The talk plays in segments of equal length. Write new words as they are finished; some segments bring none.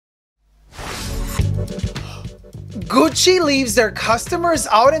Gucci leaves their customers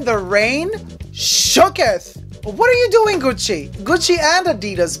out in the rain? Shooketh! What are you doing, Gucci? Gucci and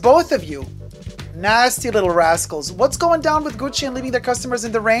Adidas, both of you. Nasty little rascals. What's going down with Gucci and leaving their customers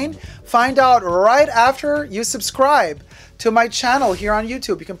in the rain? Find out right after you subscribe to my channel here on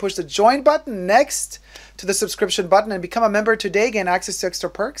YouTube. You can push the join button next to the subscription button and become a member today. Gain access to extra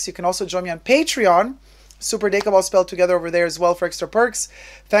perks. You can also join me on Patreon. superdacob all spelled together over there as well for extra perks.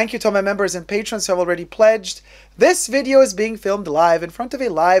 Thank you to all my members and patrons who have already pledged. This video is being filmed live in front of a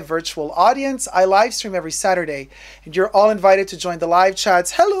live virtual audience. I live stream every Saturday, and you're all invited to join the live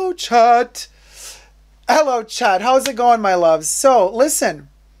chats. Hello, chat. Hello, chat. How's it going, my loves? So, listen.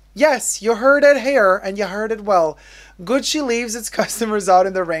 Yes, you heard it here, and you heard it well. Gucci leaves its customers out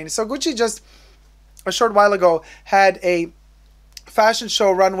in the rain. So, Gucci just a short while ago had a fashion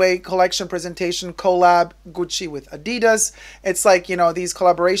show runway collection presentation collab Gucci with Adidas. It's like, you know, these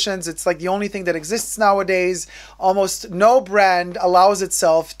collaborations, it's like the only thing that exists nowadays. Almost no brand allows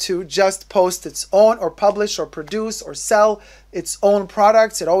itself to just post its own or publish or produce or sell its own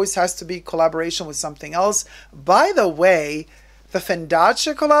products. It always has to be collaboration with something else. By the way, the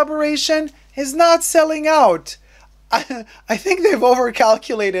Fendace collaboration is not selling out. I think they've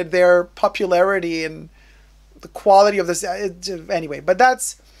overcalculated their popularity and the quality of this. Anyway, but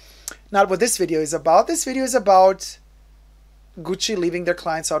that's not what this video is about. This video is about Gucci leaving their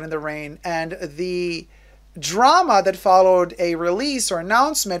clients out in the rain and the drama that followed a release or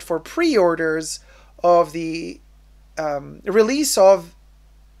announcement for pre-orders of the release of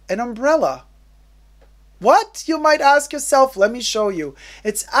an umbrella. What? You might ask yourself. Let me show you.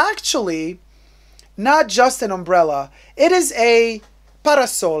 It's actually not just an umbrella. It is a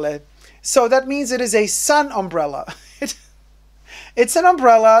parasole. So that means it is a sun umbrella. It's an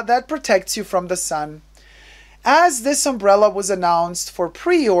umbrella that protects you from the sun. As this umbrella was announced for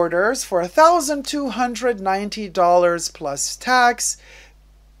pre-orders for $1,290 plus tax,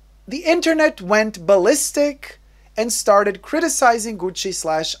 the internet went ballistic and started criticizing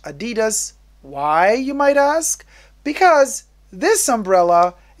Gucci/Adidas. Why, you might ask? Because this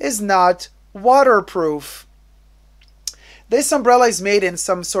umbrella is not waterproof. This umbrella is made in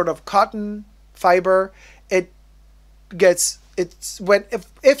some sort of cotton fiber. If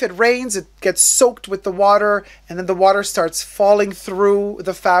it rains, it gets soaked with the water, and then the water starts falling through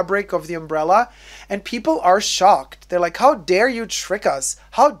the fabric of the umbrella. And people are shocked. They're like, how dare you trick us?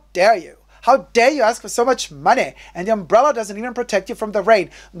 How dare you? How dare you ask for so much money? And the umbrella doesn't even protect you from the rain.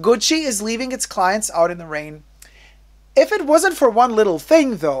 Gucci is leaving its clients out in the rain. If it wasn't for one little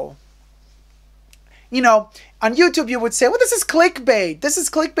thing, though, you know, on YouTube you would say, well, this is clickbait. This is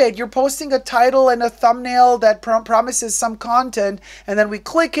clickbait. You're posting a title and a thumbnail that promises some content, and then we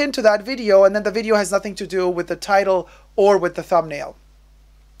click into that video, and then the video has nothing to do with the title or with the thumbnail.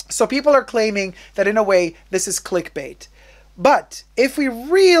 So people are claiming that in a way this is clickbait. But if we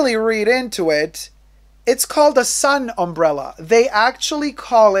really read into it, it's called a sun umbrella. They actually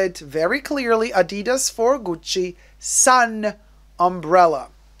call it very clearly, Adidas for Gucci, sun umbrella.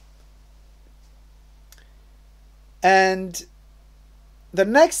 And the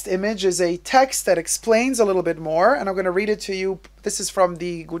next image is a text that explains a little bit more, and I'm going to read it to you. This is from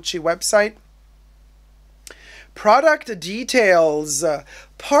the Gucci website. Product details.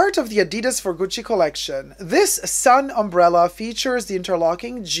 Part of the Adidas for Gucci collection. This sun umbrella features the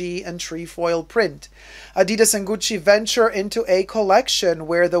interlocking G and trefoil print. Adidas and Gucci venture into a collection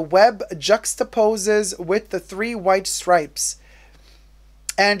where the web juxtaposes with the 3 white stripes,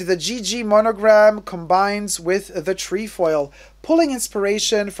 and the GG monogram combines with the trefoil, pulling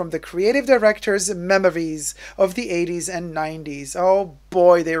inspiration from the creative director's memories of the 80s and 90s. Oh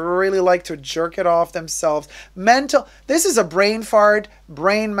boy, they really like to jerk it off themselves. This is a brain fart,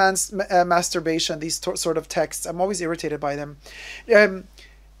 brain masturbation, these sort of texts. I'm always irritated by them.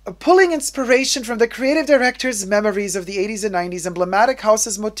 Pulling inspiration from the creative director's memories of the 80s and 90s, emblematic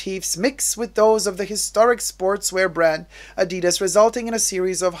houses motifs mix with those of the historic sportswear brand Adidas, resulting in a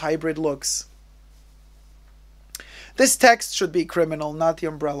series of hybrid looks. This text should be criminal, not the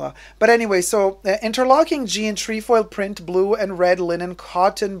umbrella. But anyway, so interlocking G and trefoil print, blue and red linen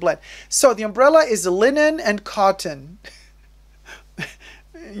cotton blend. So the umbrella is linen and cotton.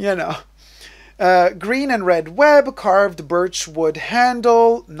 You know. Green and red web, carved birch wood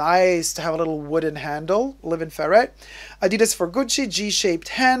handle. Nice to have a little wooden handle. Live in Ferret. Adidas for Gucci, G-shaped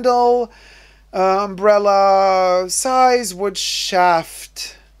handle. Umbrella size, wood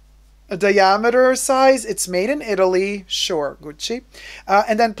shaft. A diameter size, it's made in Italy. Sure, Gucci.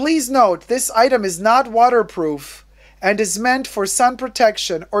 And then please note, this item is not waterproof and is meant for sun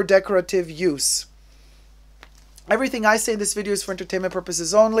protection or decorative use. Everything I say in this video is for entertainment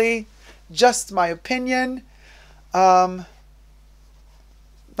purposes only. Just my opinion. Nothing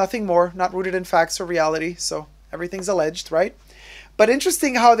more, not rooted in facts or reality, so everything's alleged, right? But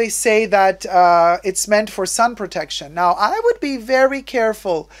interesting how they say that it's meant for sun protection. Now, I would be very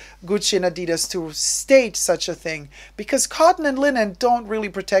careful, Gucci and Adidas, to state such a thing, because cotton and linen don't really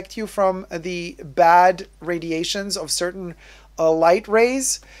protect you from the bad radiations of certain light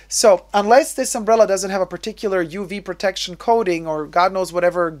rays. So unless this umbrella doesn't have a particular UV protection coating or God knows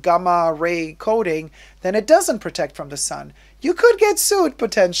whatever gamma ray coating, then it doesn't protect from the sun. You could get sued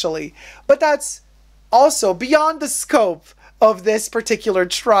potentially, but that's also beyond the scope of this particular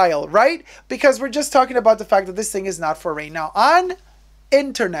trial, right? Because we're just talking about the fact that this thing is not for rain. Now, on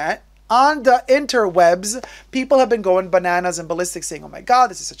internet, on the interwebs, people have been going bananas and ballistic saying, oh my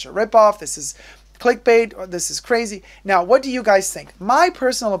God, this is such a ripoff, this is clickbait, or this is crazy. Now, what do you guys think? My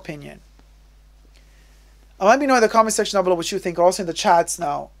personal opinion, let me know in the comment section down below what you think, or also in the chats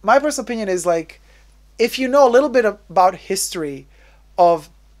now. My personal opinion is like, if you know a little bit about history of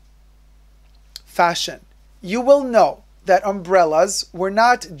fashion, you will know that umbrellas were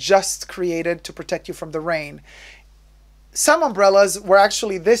not just created to protect you from the rain. Some umbrellas were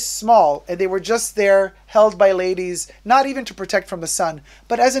actually this small, and they were just there, held by ladies, not even to protect from the sun,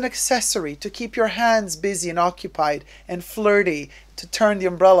 but as an accessory to keep your hands busy and occupied and flirty, to turn the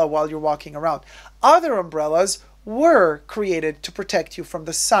umbrella while you're walking around. Other umbrellas were created to protect you from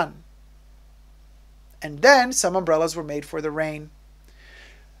the sun. And then some umbrellas were made for the rain.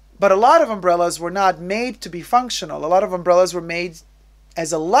 But a lot of umbrellas were not made to be functional. A lot of umbrellas were made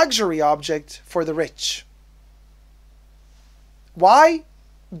as a luxury object for the rich. Why?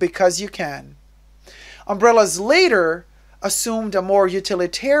 Because you can. Umbrellas later assumed a more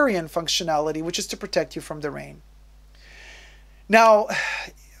utilitarian functionality, which is to protect you from the rain. Now,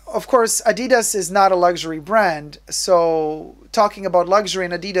 of course, Adidas is not a luxury brand, so talking about luxury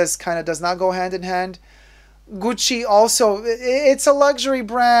and Adidas kind of does not go hand in hand. Gucci also, it's a luxury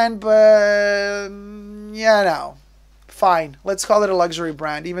brand, but yeah, no. Fine, let's call it a luxury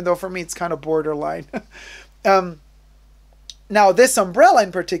brand, even though for me it's kind of borderline. Now, this umbrella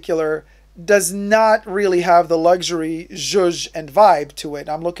in particular does not really have the luxury zhuzh and vibe to it.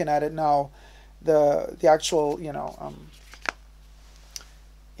 I'm looking at it now, the actual,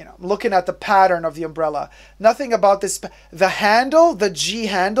 looking at the pattern of the umbrella. Nothing about this. The handle, the G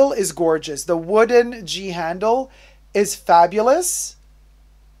handle is gorgeous. The wooden G handle is fabulous.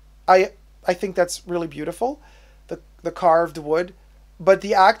 I think that's really beautiful. The carved wood. But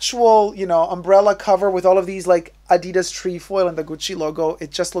the actual, umbrella cover with all of these like Adidas trefoil and the Gucci logo, it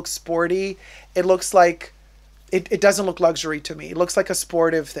just looks sporty. It looks like, it doesn't look luxury to me. It looks like a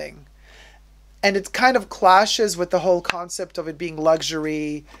sportive thing. And it kind of clashes with the whole concept of it being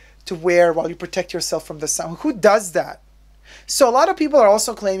luxury to wear while you protect yourself from the sun. Who does that? So a lot of people are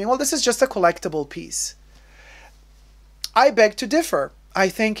also claiming, well, this is just a collectible piece. I beg to differ. I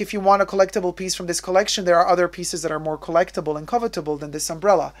think if you want a collectible piece from this collection, there are other pieces that are more collectible and covetable than this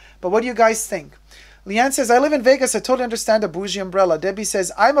umbrella. But what do you guys think? Leanne says, I live in Vegas. I totally understand a bougie umbrella. Debbie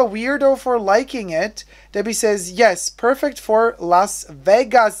says, I'm a weirdo for liking it. Debbie says, yes, perfect for Las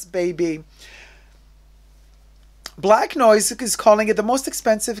Vegas, baby. Black Noise is calling it the most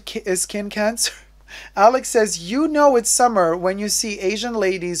expensive skin cancer. Alex says, you know it's summer when you see Asian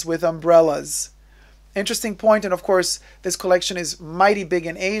ladies with umbrellas. Interesting point, and of course, this collection is mighty big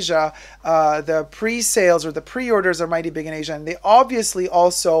in Asia. The pre-sales or the pre-orders are mighty big in Asia, and they obviously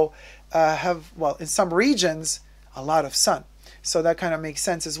also have, well, in some regions, a lot of sun. So that kind of makes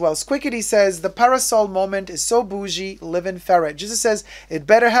sense as well. Squickety says, the parasol moment is so bougie, live in ferret. Jesus says, it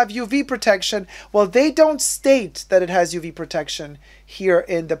better have UV protection. Well, they don't state that it has UV protection here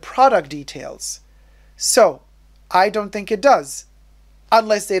in the product details. So, I don't think it does.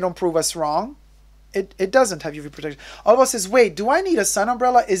 Unless they don't prove us wrong. It doesn't have UV protection. Alva says, wait, do I need a sun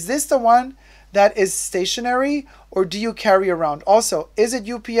umbrella? Is this the one that is stationary, or do you carry around? Also, is it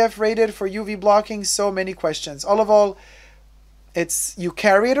UPF rated for UV blocking? So many questions. All of all, you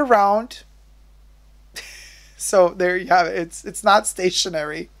carry it around. So there you have it. It's not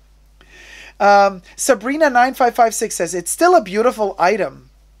stationary. Sabrina9556 says, it's still a beautiful item.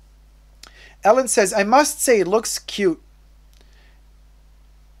 Ellen says, I must say it looks cute.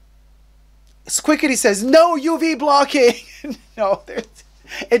 Squickety says, no UV blocking. No,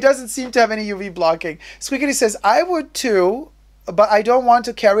 it doesn't seem to have any UV blocking. Squickety says, I would too, but I don't want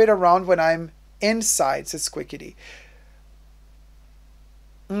to carry it around when I'm inside, says Squickety.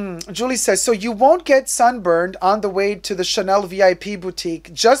 Julie says, so you won't get sunburned on the way to the Chanel VIP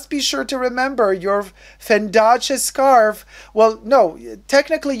boutique. Just be sure to remember your Fendace scarf. Well, no,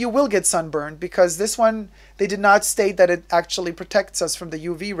 technically you will get sunburned because this they did not state that it actually protects us from the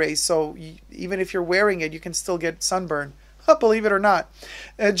UV rays. So even if you're wearing it, you can still get sunburn. Believe it or not.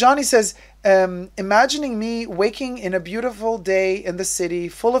 Johnny says, imagining me waking in a beautiful day in the city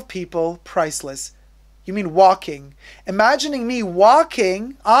full of people, priceless. You mean walking. Imagining me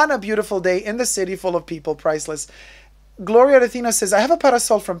walking on a beautiful day in the city full of people, priceless. Gloria Athena says, I have a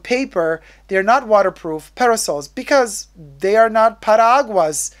parasol from paper. They are not waterproof parasols because they are not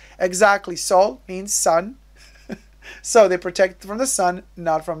paraguas. Exactly. Sol means sun. So they protect from the sun,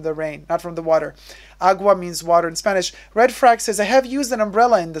 not from the rain, not from the water. Agua means water in Spanish. Red Frag says, I have used an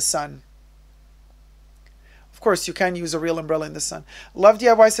umbrella in the sun. Of course, you can use a real umbrella in the sun. Love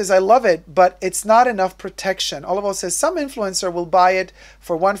DIY says, I love it, but it's not enough protection. Olival says, some influencer will buy it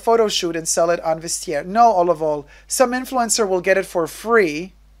for one photo shoot and sell it on Vestiaire. No, Olival. Some influencer will get it for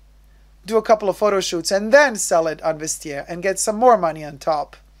free, do a couple of photo shoots, and then sell it on Vestiaire and get some more money on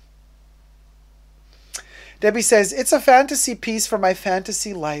top. Debbie says, it's a fantasy piece for my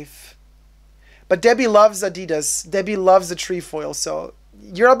fantasy life. But Debbie loves Adidas. Debbie loves the trefoil, so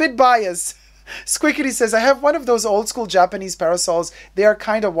you're a bit biased. Squickety says, I have one of those old school Japanese parasols. They are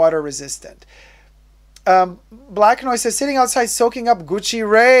kind of water resistant. Black Noise says, sitting outside soaking up Gucci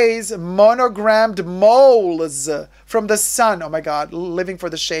rays, monogrammed moles from the sun. Oh my God, living for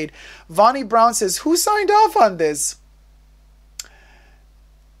the shade. Vonnie Brown says, who signed off on this?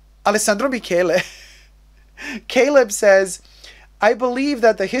 Alessandro Michele. Caleb says, I believe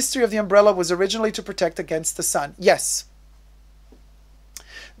that the history of the umbrella was originally to protect against the sun. Yes.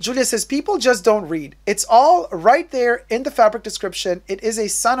 Julia says, people just don't read. It's all right there in the fabric description. It is a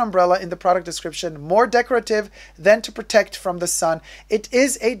sun umbrella in the product description, more decorative than to protect from the sun. It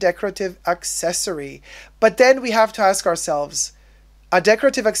is a decorative accessory. But then we have to ask ourselves, a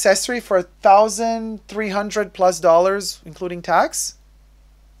decorative accessory for $1,300+ including tax?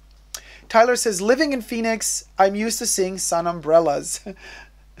 Tyler says, living in Phoenix, I'm used to seeing sun umbrellas.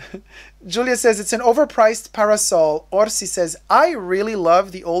 Julia says, it's an overpriced parasol. Orsi says, I really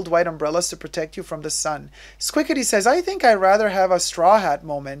love the old white umbrellas to protect you from the sun. Squickety says, I think I'd rather have a straw hat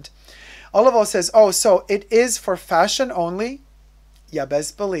moment. Olival says, oh, so it is for fashion only? Ya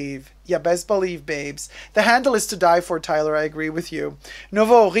best believe. Ya best believe, babes. The handle is to die for, Tyler. I agree with you.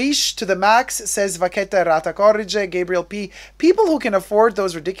 Novo Riche to the max says, Vaqueta Rata Corrige. Gabriel P. People who can afford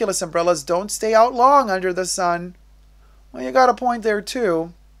those ridiculous umbrellas don't stay out long under the sun. Well, you got a point there,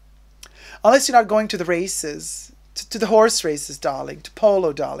 too. Unless you're not going to the races. To the horse races, darling. To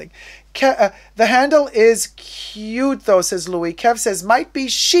polo, darling. The handle is cute, though, says Louis. Kev says, might be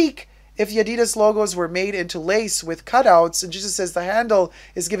chic if the Adidas logos were made into lace with cutouts. And Jesus says, the handle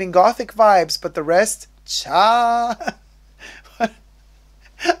is giving gothic vibes, but the rest, cha.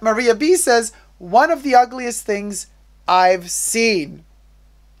 Maria B says, one of the ugliest things I've seen.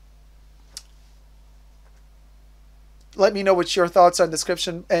 Let me know what your thoughts are in the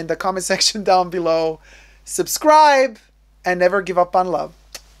description and the comment section down below. Subscribe and never give up on love.